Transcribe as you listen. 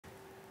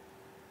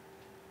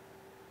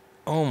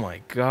Oh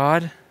my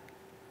god.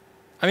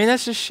 I mean,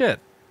 that's just shit.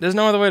 There's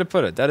no other way to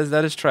put it. That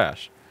is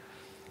trash.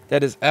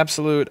 That is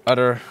absolute,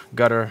 utter,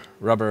 gutter,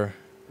 rubber.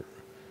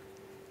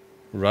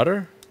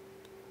 Rudder?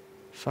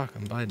 Fuck,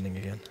 I'm Bidening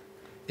again.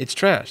 It's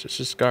trash. It's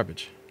just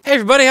garbage. Hey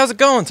everybody, how's it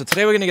going? So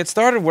today we're going to get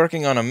started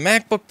working on a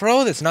MacBook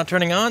Pro that's not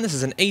turning on. This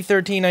is an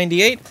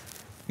A1398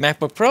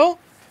 MacBook Pro.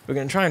 We're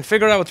going to try and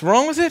figure out what's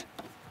wrong with it.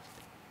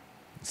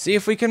 See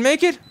if we can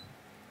make it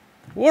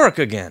work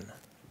again.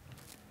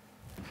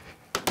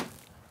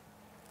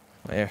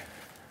 There.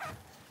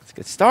 Let's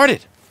get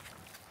started.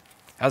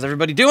 How's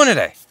everybody doing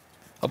today?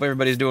 Hope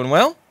everybody's doing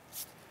well.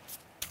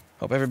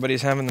 Hope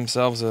everybody's having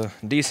themselves a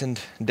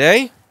decent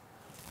day.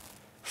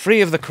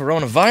 Free of the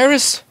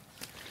coronavirus.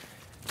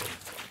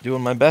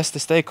 Doing my best to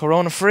stay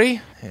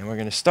corona-free. And we're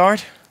going to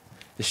start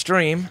the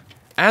stream,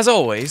 as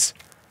always,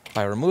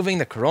 by removing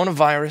the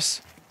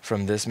coronavirus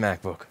from this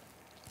MacBook.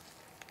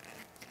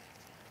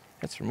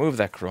 Let's remove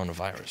that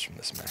coronavirus from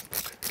this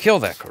MacBook. Kill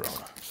that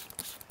corona.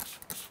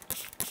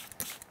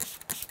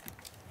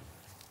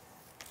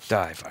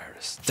 Die,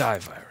 virus. Die,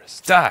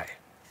 virus. Die.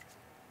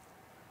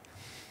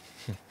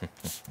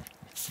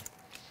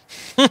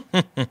 You're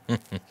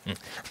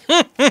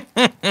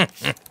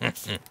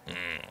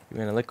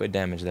gonna liquid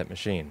damage that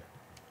machine.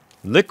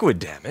 Liquid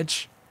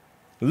damage?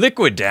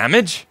 Liquid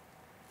damage?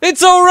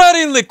 It's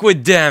already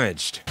liquid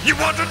damaged! You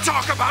want to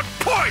talk about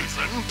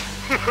poison?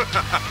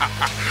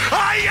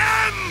 I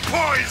am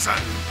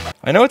poison!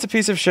 I know it's a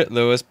piece of shit,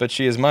 Lewis, but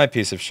she is my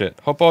piece of shit.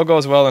 Hope all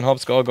goes well and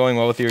hope's all going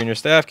well with you and your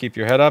staff. Keep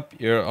your head up.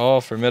 You're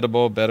all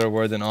formidable. Better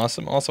word than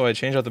awesome. Also, I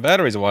changed out the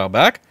batteries a while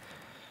back.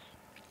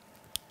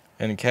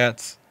 And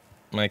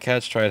my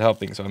cats tried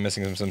helping, so I'm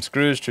missing some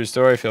screws. True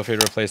story. Feel free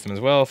to replace them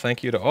as well.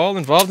 Thank you to all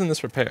involved in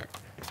this repair.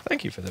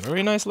 Thank you for the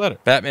very nice letter.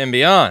 Batman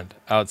Beyond.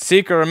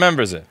 Outseeker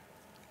remembers it.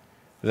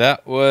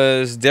 That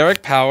was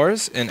Derek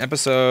Powers in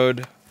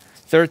episode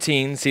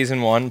 13,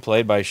 season 1,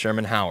 played by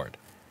Sherman Howard.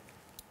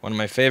 One of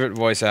my favorite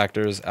voice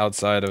actors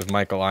outside of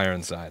Michael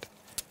Ironside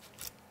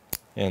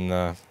in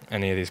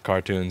any of these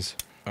cartoons.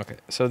 Okay,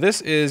 so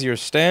this is your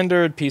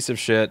standard piece of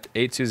shit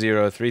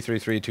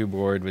 820-3332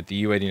 board with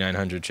the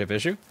U8900 chip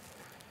issue.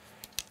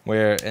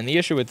 And the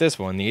issue with this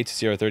one, the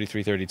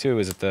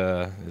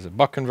 820-3332, is a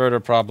buck converter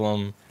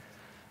problem.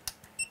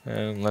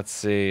 And let's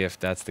see if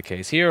that's the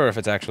case here or if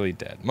it's actually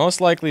dead.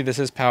 Most likely this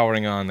is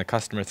powering on. The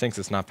customer thinks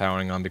it's not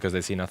powering on because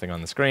they see nothing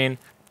on the screen.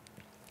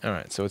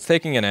 Alright, so it's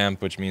taking an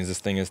amp, which means this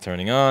thing is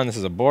turning on. This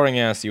is a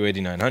boring-ass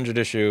U8900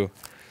 issue.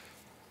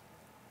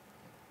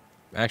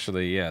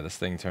 Actually, yeah, this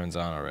thing turns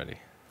on already.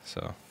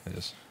 So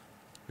there's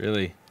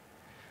really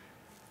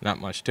not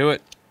much to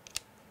it.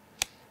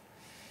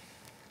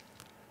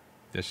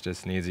 This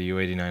just needs a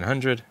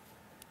U8900,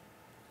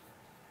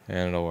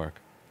 and it'll work.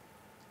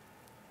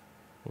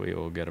 We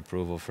will get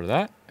approval for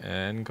that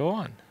and go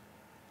on.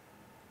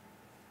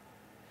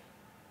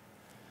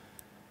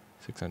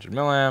 600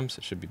 milliamps,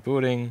 it should be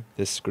booting.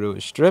 This screw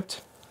is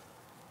stripped.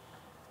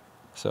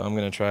 So I'm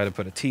going to try to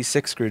put a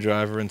T6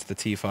 screwdriver into the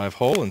T5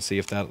 hole and see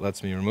if that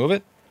lets me remove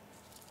it.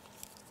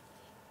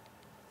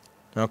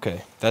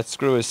 Okay, that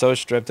screw is so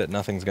stripped that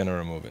nothing's going to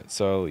remove it.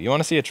 So you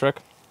want to see a trick?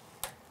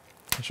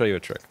 I'll show you a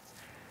trick.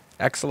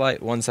 Exolite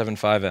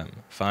 175M,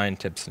 fine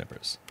tip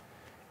snippers.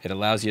 It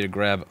allows you to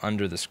grab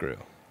under the screw,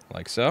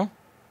 like so.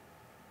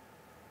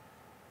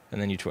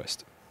 And then you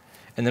twist.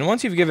 And then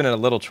once you've given it a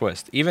little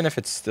twist, even if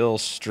it's still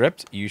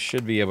stripped, you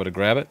should be able to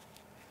grab it.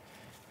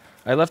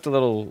 I left a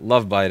little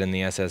love bite in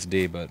the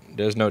SSD, but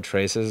there's no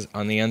traces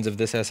on the ends of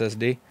this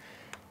SSD.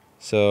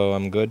 So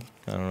I'm good.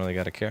 I don't really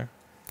gotta care.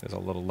 There's a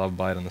little love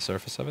bite on the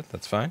surface of it.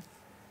 That's fine.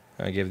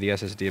 I gave the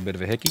SSD a bit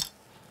of a hickey.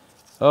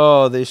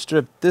 Oh, they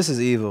stripped. This is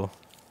evil.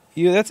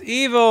 That's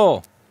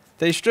evil!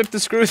 They stripped the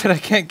screw that I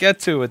can't get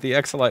to with the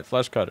Exolite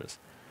flush cutters.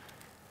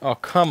 Oh,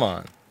 come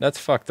on. That's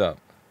fucked up.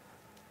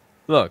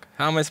 Look,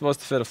 how am I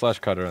supposed to fit a flush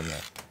cutter in there?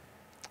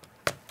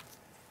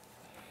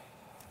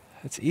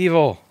 That's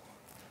evil.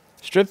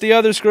 Strip the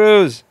other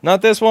screws,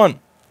 not this one.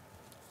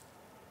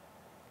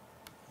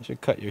 You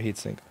should cut your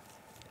heatsink.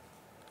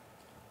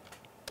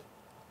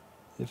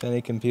 If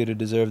any computer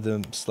deserved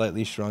a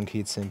slightly shrunk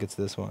heatsink, it's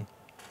this one.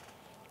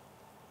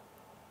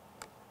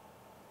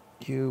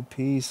 You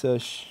piece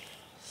of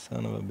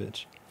son of a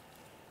bitch.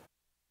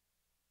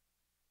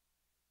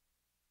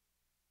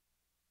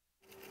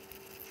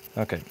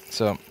 Okay,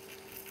 so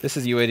this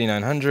is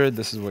U8900.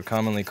 This is what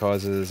commonly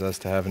causes us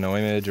to have no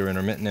image or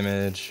intermittent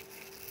image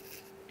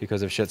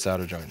because of shit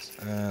solder joints.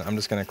 I'm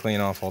just going to clean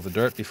off all the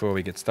dirt before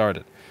we get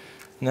started.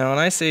 Now, when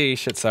I say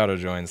shit solder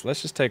joints,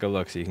 let's just take a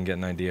look so you can get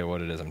an idea what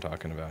it is I'm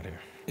talking about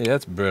here. Yeah,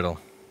 that's brittle.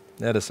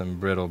 That is some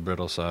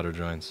brittle solder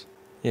joints.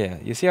 Yeah,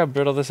 you see how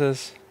brittle this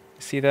is?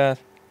 You see that?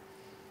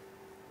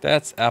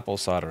 That's Apple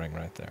soldering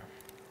right there.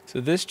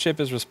 So this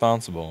chip is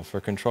responsible for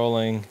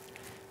controlling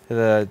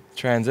the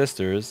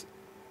transistors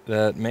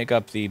that make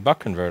up the buck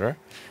converter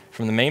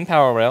from the main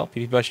power rail,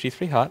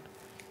 PP-G3 hot,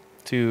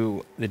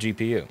 to the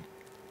GPU.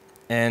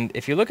 And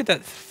if you look at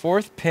that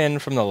fourth pin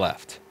from the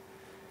left,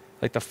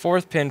 like the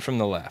fourth pin from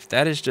the left,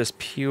 that is just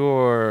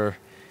pure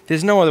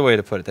There's no other way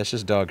to put it. That's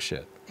just dog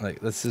shit.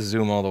 Like, let's just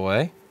zoom all the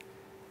way,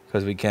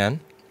 because we can.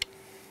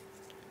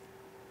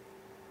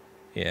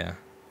 Yeah.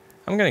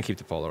 I'm going to keep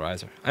the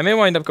polarizer. I may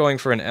wind up going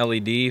for an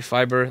LED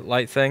fiber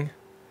light thing,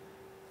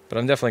 but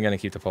I'm definitely going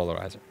to keep the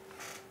polarizer.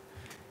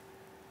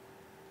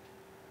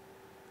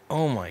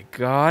 Oh my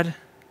god.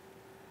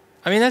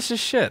 I mean, that's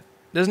just shit.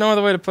 There's no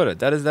other way to put it.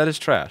 That is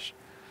trash.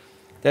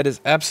 That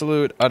is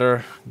absolute,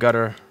 utter,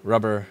 gutter,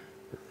 rubber.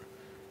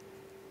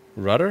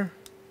 Rudder?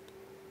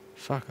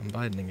 Fuck, I'm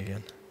Bidening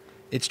again.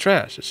 It's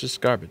trash. It's just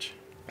garbage.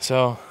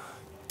 So,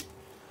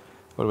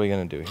 what are we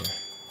going to do here?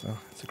 Well,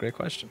 that's a great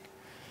question.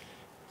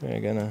 We're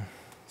going to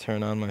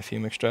turn on my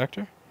fume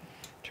extractor,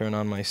 turn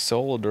on my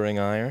soldering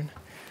iron.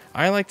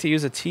 I like to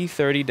use a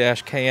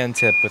T30-KN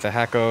tip with a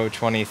HAKKO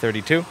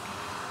 2032.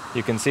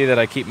 You can see that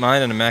I keep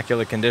mine in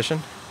immaculate condition.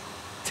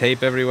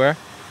 Tape everywhere.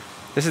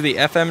 This is the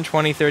FM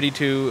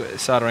 2032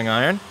 soldering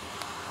iron,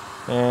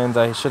 and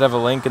I should have a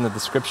link in the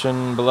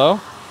description below.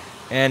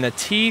 And a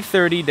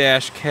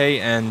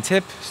T30-KN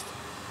tip.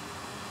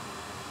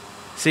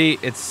 See,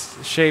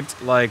 it's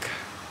shaped like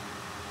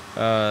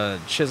a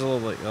chisel,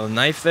 like a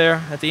knife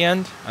there at the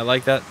end. I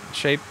like that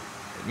shape.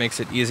 It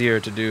makes it easier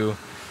to do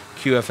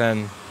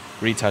QFN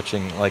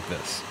retouching like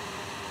this.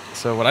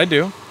 So what I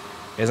do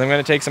is I'm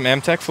going to take some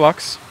Amtech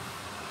flux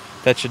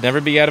that should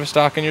never be out of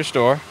stock in your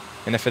store,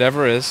 and if it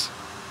ever is,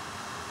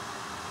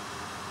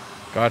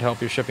 God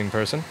help your shipping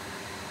person.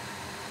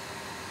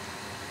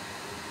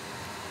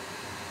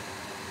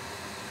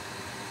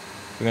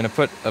 We're going to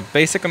put a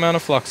basic amount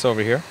of flux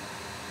over here,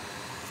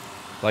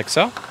 like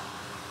so.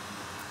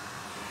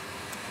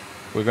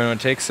 We're going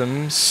to take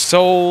some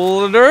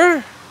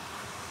solder.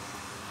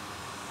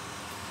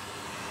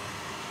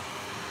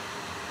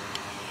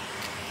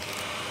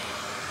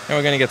 And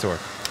we're going to get to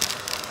work.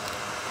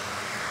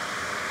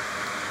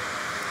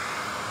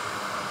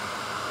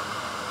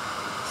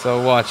 So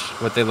watch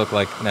what they look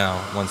like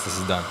now once this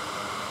is done.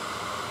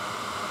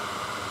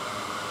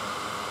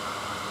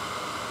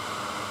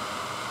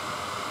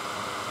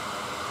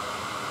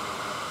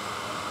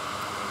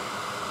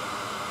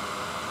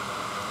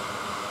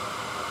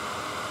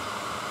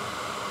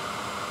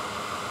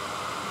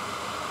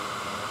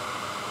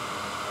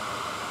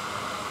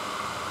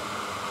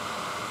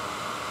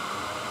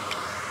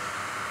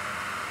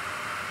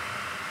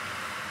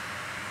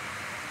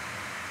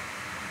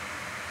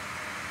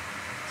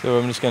 So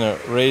I'm just going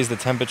to raise the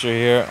temperature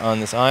here on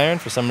this iron.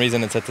 For some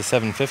reason it's at the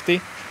 750.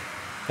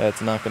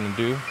 That's not going to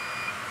do.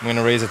 I'm going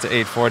to raise it to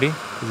 840.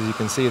 Because as you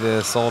can see,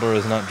 the solder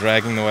is not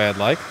dragging the way I'd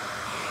like.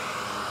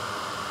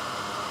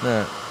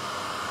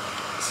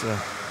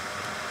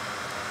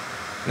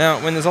 Now,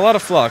 when there's a lot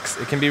of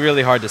flux, it can be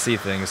really hard to see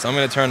things. So I'm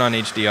going to turn on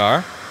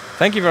HDR.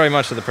 Thank you very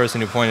much to the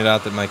person who pointed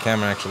out that my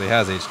camera actually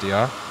has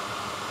HDR.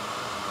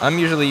 I'm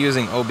usually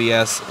using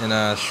OBS in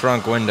a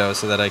shrunk window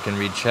so that I can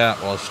read chat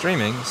while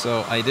streaming,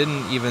 so I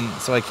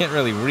can't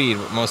really read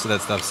what most of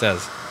that stuff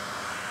says.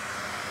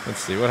 Let's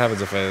see, what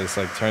happens if I just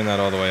like turn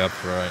that all the way up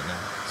for right now?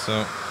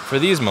 So, for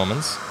these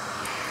moments,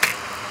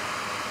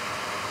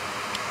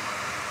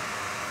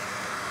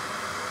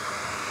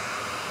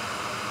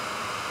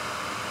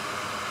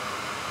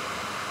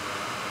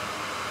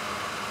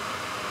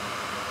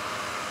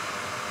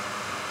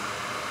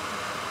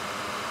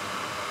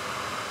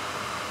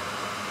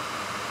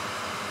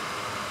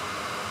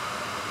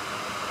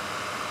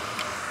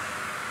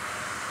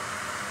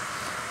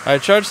 I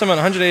charged someone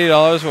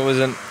 $180 what was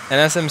an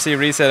SMC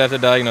reset after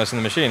diagnosing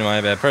the machine. Am I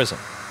a bad person?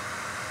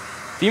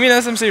 Do you mean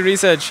SMC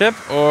reset chip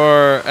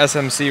or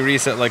SMC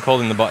reset like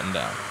holding the button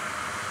down?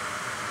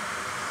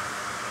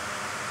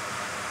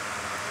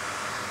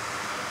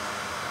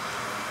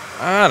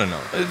 I don't know.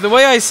 The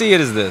way I see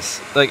it is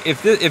this: like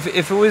if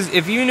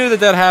you knew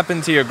that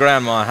happened to your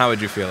grandma, how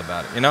would you feel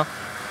about it? You know.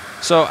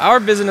 So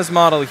our business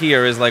model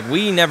here is like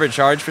we never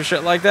charge for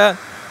shit like that,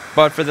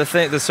 but for the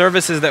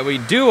services that we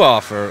do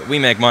offer, we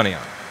make money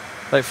on.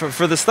 Like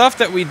for the stuff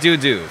that we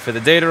do, for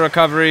the data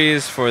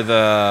recoveries, for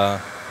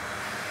the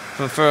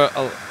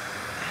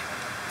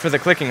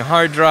clicking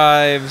hard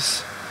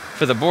drives,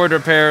 for the board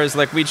repairs,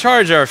 like we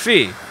charge our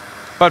fee.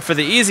 But for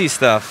the easy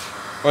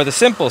stuff or the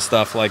simple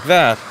stuff like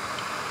that,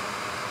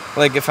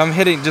 like if I'm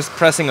just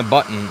pressing a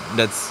button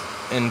that's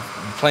in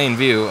plain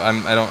view,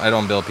 I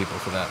don't bill people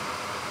for that.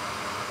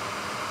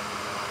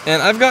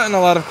 And I've gotten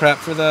a lot of crap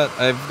for that.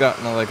 I've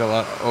gotten like a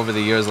lot over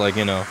the years, like,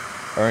 you know,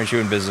 aren't you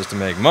in business to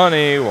make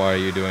money? Why are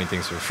you doing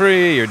things for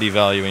free? You're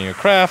devaluing your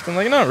craft. I'm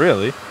like, not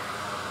really.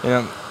 You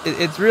know,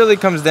 it really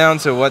comes down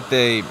to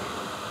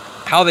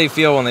how they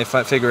feel when they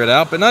figure it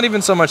out. But not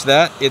even so much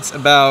that. It's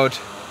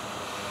about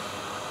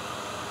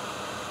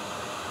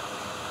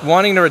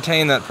wanting to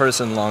retain that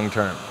person long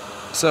term.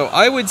 So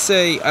I would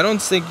say, I don't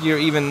think you're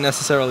even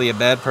necessarily a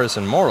bad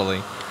person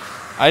morally.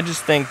 I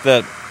just think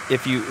that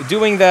if you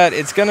doing that,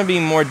 it's going to be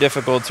more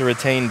difficult to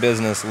retain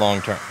business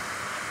long term.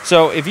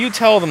 So if you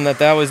tell them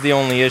that was the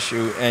only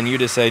issue and you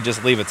just say,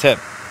 just leave a tip,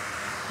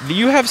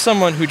 you have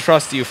someone who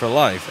trusts you for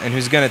life and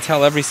who's going to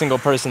tell every single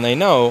person they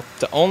know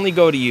to only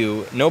go to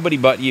you, nobody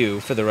but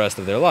you, for the rest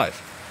of their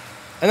life.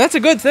 And that's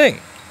a good thing.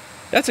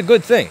 That's a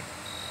good thing.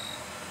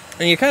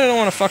 And you kind of don't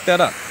want to fuck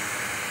that up.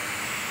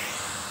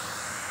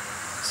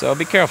 So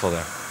be careful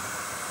there.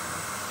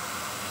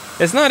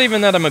 It's not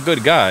even that I'm a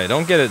good guy.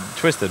 Don't get it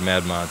twisted,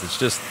 Mad Mods. It's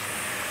just...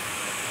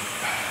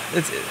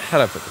 how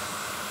do I put this?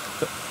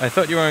 I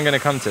thought you weren't going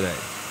to come today.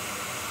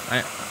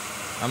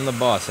 I'm the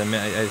boss.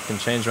 I can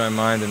change my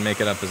mind and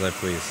make it up as I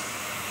please.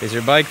 Is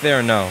your bike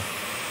there? No.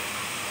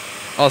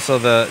 Also,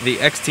 the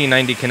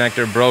XT90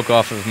 connector broke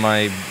off of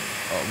my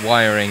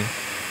wiring.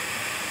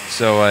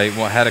 So I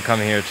had to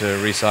come here to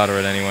resolder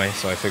it anyway,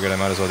 so I figured I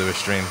might as well do a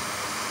stream.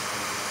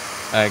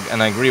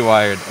 And I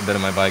rewired a bit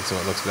of my bike so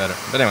it looks better.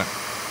 But anyway.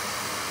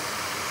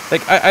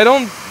 Like, I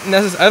don't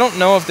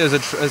know if there's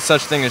a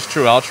such thing as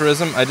true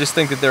altruism. I just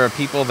think that there are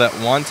people that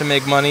want to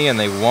make money and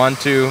they want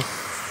to,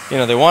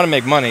 they want to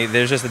make money.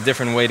 There's just a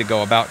different way to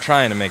go about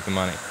trying to make the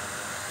money.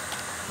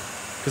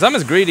 Because I'm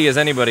as greedy as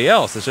anybody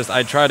else. It's just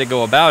I try to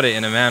go about it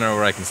in a manner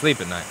where I can sleep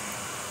at night.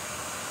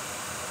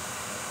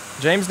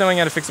 James, knowing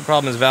how to fix a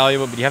problem is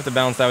valuable, but you have to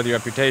balance that with your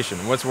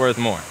reputation. What's worth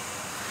more?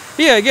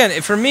 Yeah,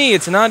 again, for me,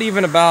 it's not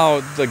even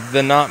about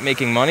the not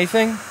making money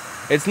thing.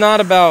 It's not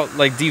about,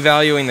 like,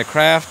 devaluing the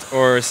craft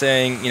or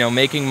saying,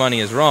 making money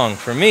is wrong.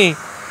 For me,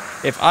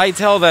 if I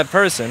tell that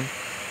person,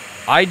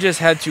 I just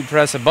had to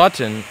press a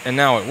button and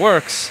now it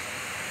works,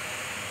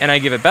 and I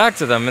give it back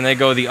to them and they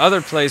go, the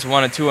other place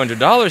wanted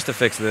 $200 to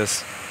fix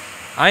this,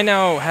 I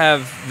now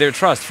have their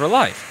trust for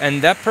life.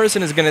 And that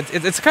person is going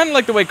to... It's kind of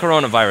like the way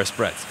coronavirus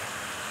spreads.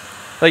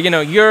 Like,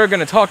 you're going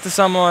to talk to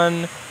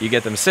someone, you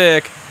get them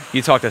sick,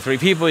 you talk to 3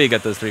 people, you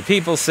get those 3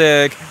 people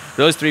sick,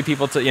 those 3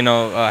 people,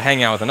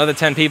 hang out with another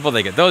 10 people,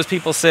 they get those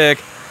people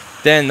sick,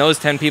 then those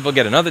 10 people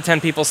get another 10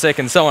 people sick,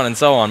 and so on and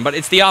so on. But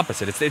it's the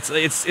opposite.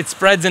 It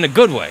spreads in a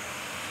good way.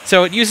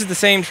 So it uses the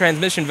same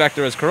transmission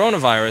vector as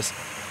coronavirus,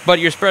 but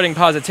you're spreading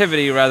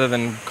positivity rather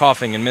than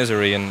coughing and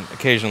misery and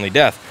occasionally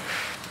death.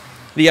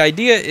 The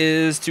idea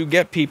is to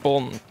get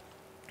people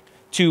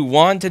to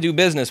want to do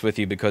business with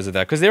you because of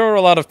that. Because there were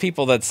a lot of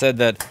people that said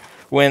that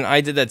when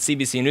I did that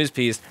CBC News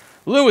piece,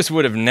 Lewis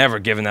would have never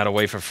given that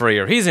away for free,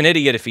 or he's an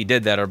idiot if he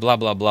did that, or blah,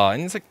 blah, blah.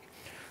 And it's like,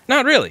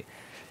 not really.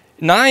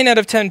 9 out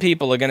of 10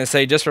 people are going to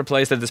say, just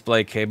replace the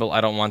display cable. I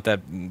don't want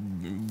that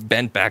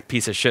bent back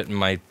piece of shit in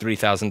my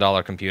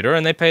 $3,000 computer,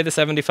 and they pay the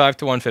 $75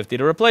 to $150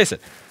 to replace it.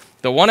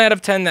 The 1 out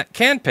of 10 that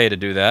can't pay to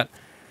do that,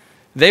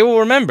 they will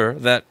remember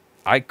that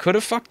I could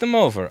have fucked them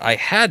over. I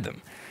had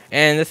them.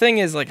 And the thing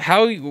is, like,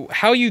 how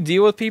you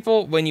deal with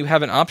people when you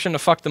have an option to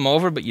fuck them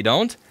over, but you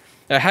don't.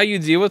 How you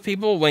deal with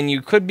people when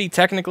you could be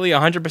technically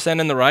 100%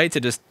 in the right to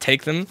just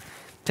take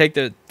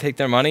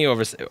their money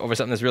over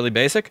something that's really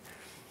basic.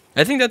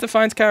 I think that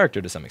defines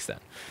character to some extent.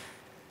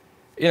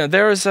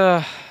 There's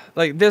a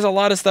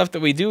lot of stuff that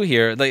we do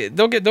here. Like,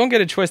 don't get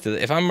it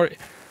twisted.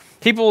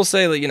 People will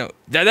say, like,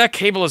 that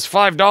cable is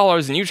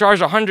 $5 and you charge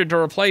 $100 to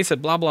replace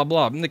it, blah blah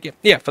blah. I'm like,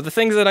 yeah, for the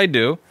things that I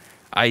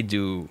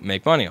do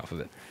make money off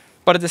of it.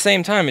 But at the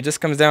same time, it just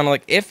comes down to,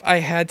 like, if I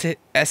had to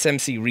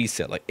SMC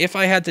reset, like, if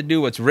I had to do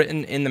what's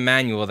written in the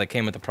manual that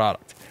came with the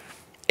product,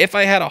 if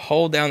I had to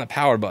hold down the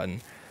power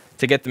button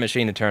to get the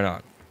machine to turn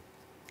on,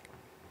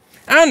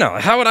 I don't know,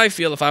 how would I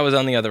feel if I was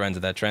on the other end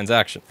of that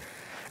transaction?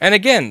 And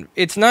again,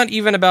 it's not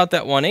even about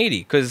that 180,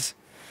 because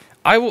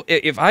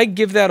if I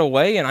give that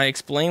away and I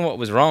explain what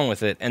was wrong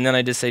with it, and then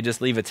I just say, just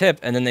leave a tip,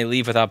 and then they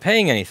leave without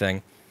paying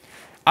anything,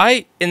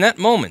 in that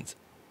moment,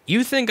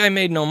 you think I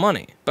made no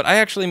money, but I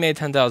actually made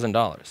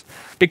 $10,000.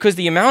 Because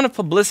the amount of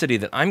publicity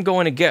that I'm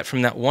going to get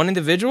from that one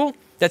individual,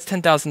 that's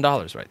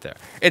 $10,000 right there.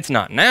 It's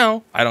not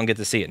now. I don't get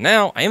to see it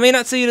now. I may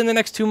not see it in the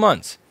next 2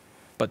 months.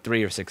 But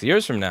 3 or 6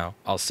 years from now,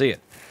 I'll see it.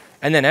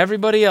 And then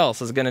everybody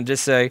else is going to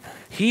just say,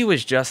 he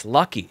was just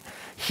lucky.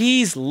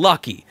 He's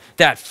lucky.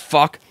 That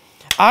fuck.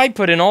 I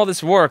put in all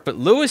this work, but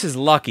Lewis is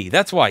lucky.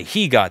 That's why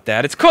he got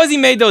that. It's because he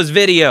made those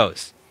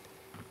videos.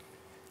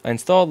 I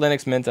installed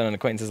Linux Mint on an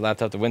acquaintance's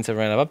laptop. The Win7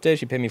 ran out of updates.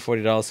 She paid me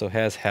 $40, so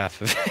has half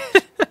of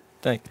it.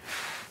 Thank you.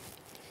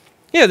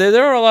 Yeah,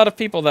 there are a lot of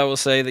people that will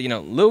say that,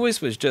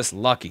 Lewis was just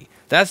lucky.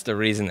 That's the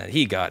reason that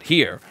he got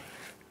here.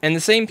 And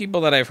the same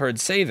people that I've heard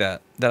say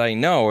that I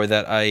know, or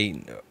that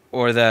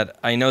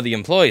I know the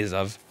employees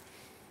of,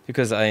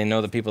 because I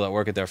know the people that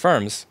work at their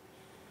firms,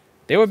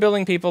 they were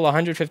billing people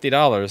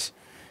 $150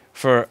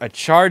 for a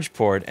charge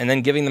port and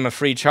then giving them a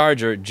free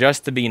charger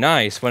just to be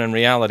nice, when in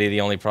reality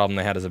the only problem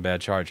they had is a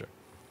bad charger.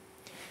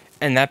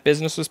 And that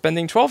business was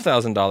spending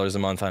 $12,000 a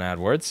month on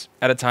AdWords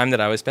at a time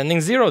that I was spending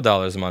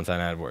 $0 a month on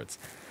AdWords.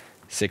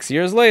 6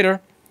 years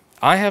later,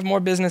 I have more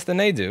business than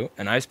they do,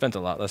 and I've spent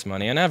a lot less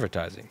money on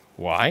advertising.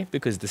 Why?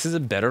 Because this is a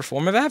better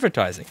form of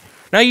advertising.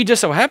 Now, you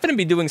just so happen to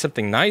be doing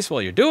something nice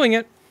while you're doing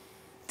it.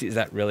 Is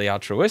that really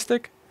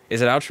altruistic?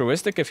 Is it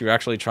altruistic if you're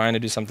actually trying to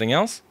do something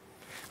else?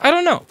 I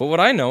don't know, but what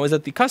I know is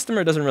that the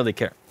customer doesn't really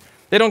care.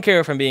 They don't care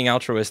if I'm being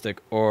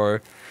altruistic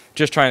or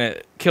just trying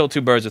to kill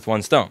 2 birds with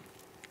 1 stone.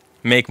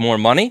 Make more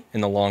money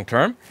in the long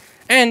term,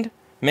 and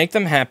make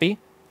them happy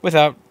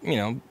without,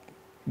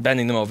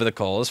 bending them over the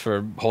coals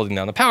for holding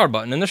down the power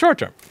button in the short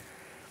term.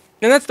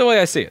 And that's the way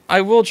I see it.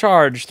 I will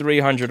charge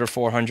 $300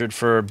 or $400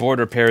 for board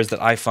repairs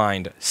that I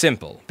find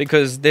simple,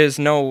 because there's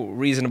no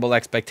reasonable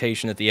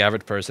expectation that the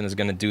average person is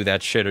going to do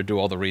that shit or do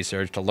all the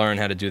research to learn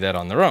how to do that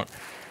on their own.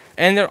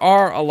 And there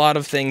are a lot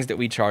of things that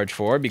we charge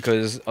for,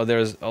 because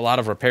there's a lot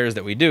of repairs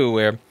that we do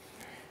where,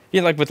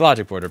 like with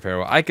logic board repair,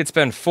 where I could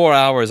spend 4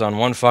 hours on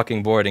one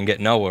fucking board and get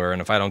nowhere,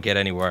 and if I don't get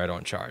anywhere, I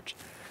don't charge.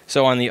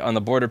 So on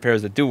the board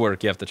repairs that do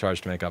work, you have to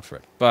charge to make up for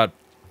it. But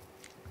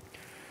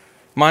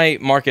my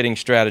marketing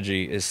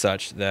strategy is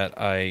such that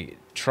I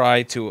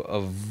try to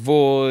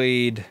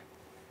avoid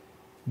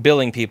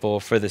billing people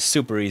for the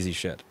super easy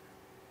shit.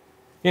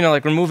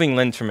 Like removing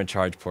lint from a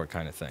charge port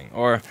kind of thing.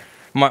 Or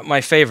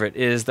my favorite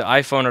is the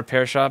iPhone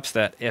repair shops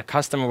that a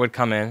customer would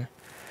come in.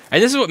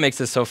 And this is what makes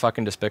this so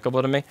fucking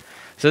despicable to me.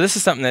 So this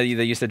is something that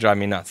used to drive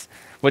me nuts.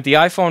 With the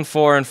iPhone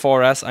 4 and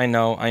 4S, I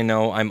know,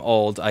 I'm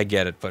old, I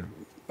get it, but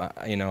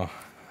you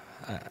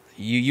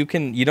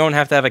don't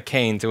have to have a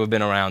cane to have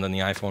been around in the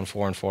iPhone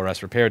 4 and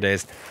 4S repair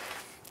days.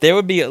 There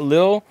would be a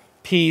little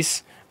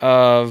piece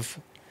of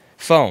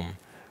foam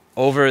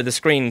over the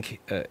screen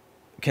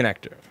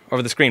connector,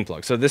 over the screen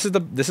plug. So this is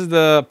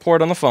the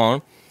port on the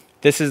phone.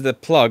 This is the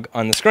plug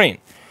on the screen.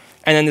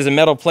 And then there's a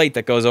metal plate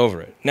that goes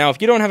over it. Now,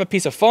 if you don't have a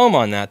piece of foam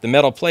on that, the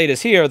metal plate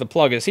is here, the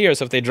plug is here,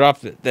 so if they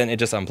drop it, then it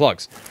just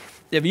unplugs.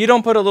 If you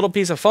don't put a little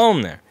piece of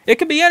foam there, it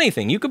could be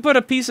anything. You could put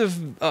a piece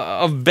of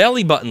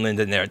belly button lint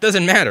in there. It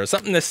doesn't matter.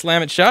 Something to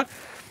slam it shut.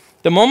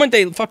 The moment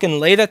they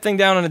fucking lay that thing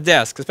down on a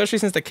desk, especially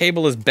since the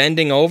cable is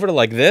bending over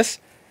like this,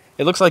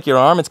 it looks like your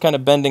arm, it's kind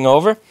of bending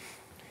over,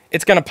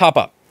 it's going to pop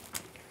up.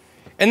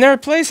 And there are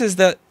places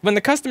that when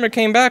the customer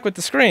came back with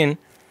the screen,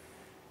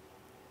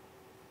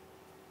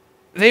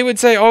 they would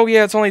say, oh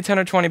yeah, it's only 10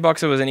 or 20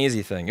 bucks, it was an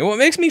easy thing. And what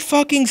makes me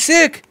fucking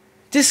sick,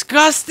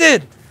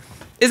 disgusted,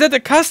 is that the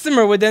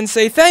customer would then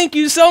say, thank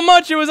you so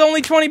much, it was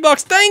only 20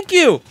 bucks, thank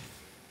you!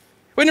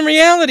 When in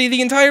reality,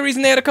 the entire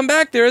reason they had to come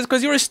back there is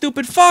because you're a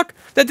stupid fuck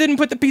that didn't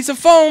put the piece of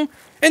foam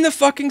in the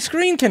fucking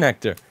screen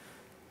connector.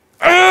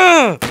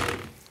 Ugh!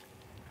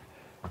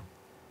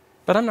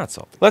 But I'm not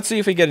salty. Let's see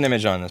if we get an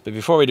image on this, but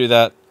before we do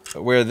that,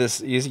 where this,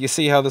 you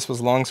see how this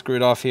was long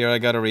screwed off here, I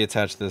gotta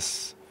reattach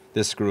this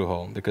screw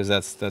hole, because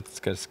that's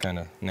kind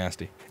of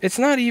nasty. It's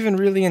not even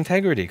really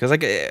integrity, because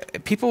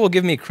people will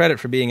give me credit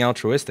for being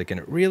altruistic, and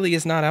it really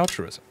is not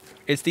altruism.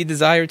 It's the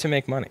desire to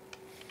make money.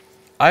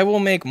 I will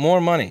make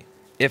more money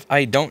if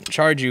I don't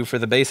charge you for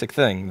the basic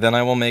thing than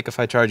I will make if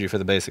I charge you for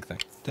the basic thing.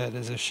 That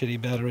is a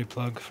shitty battery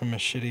plug from a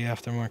shitty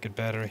aftermarket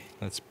battery.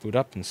 Let's boot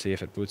up and see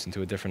if it boots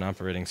into a different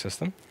operating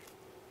system.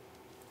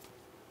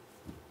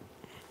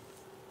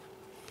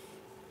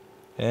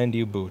 And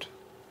you boot.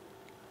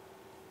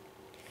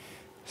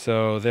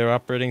 So their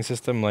operating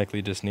system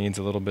likely just needs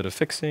a little bit of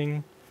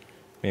fixing,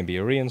 maybe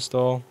a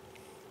reinstall,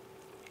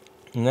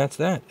 and that's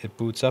that. It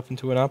boots up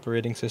into an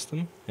operating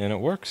system, and it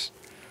works.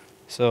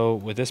 So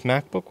with this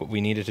MacBook, what we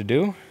needed to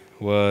do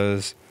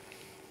was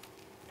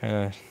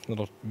a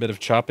little bit of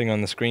chopping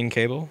on the screen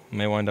cable.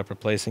 May wind up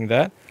replacing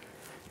that,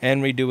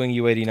 and redoing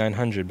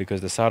U8900,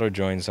 because the solder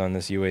joints on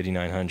this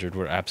U8900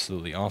 were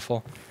absolutely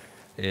awful.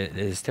 It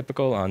is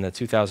typical on the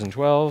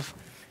 2012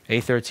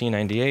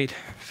 A1398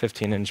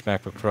 15-inch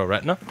MacBook Pro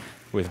Retina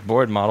with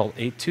board model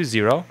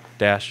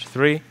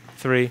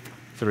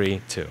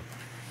 820-3332.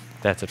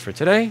 That's it for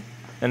today,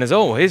 and as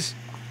always,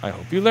 I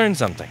hope you learned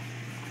something.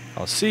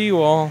 I'll see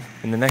you all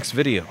in the next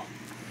video.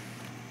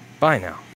 Bye now.